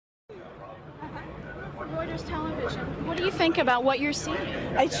Reuters television. What do you think about what you're seeing?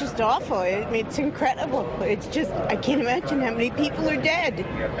 It's just awful. I mean, it's incredible. It's just, I can't imagine how many people are dead.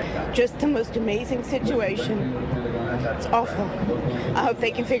 Just the most amazing situation. It's awful. I hope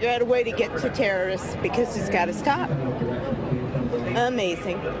they can figure out a way to get to terrorists because it's got to stop.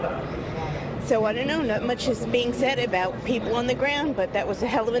 Amazing. So I don't know, not much is being said about people on the ground, but that was a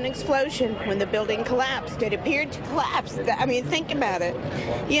hell of an explosion when the building collapsed. It appeared to collapse. I mean, think about it.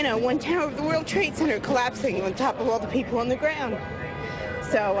 You know, one tower of the World Trade Center collapsing on top of all the people on the ground.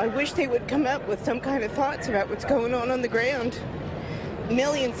 So I wish they would come up with some kind of thoughts about what's going on the ground.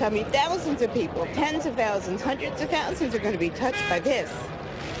 Millions, I mean thousands of people, tens of thousands, hundreds of thousands are going to be touched by this.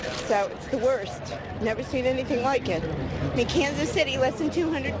 So it's the worst. Never seen anything like it. I mean, Kansas City, less than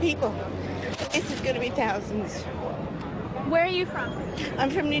 200 people. This is going to be thousands. Where are you from? I'm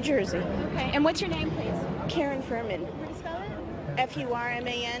from New Jersey. Okay, and what's your name, please? Karen Furman. How do you spell it?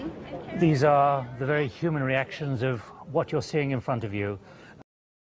 F-U-R-M-A-N. These are the very human reactions of what you're seeing in front of you.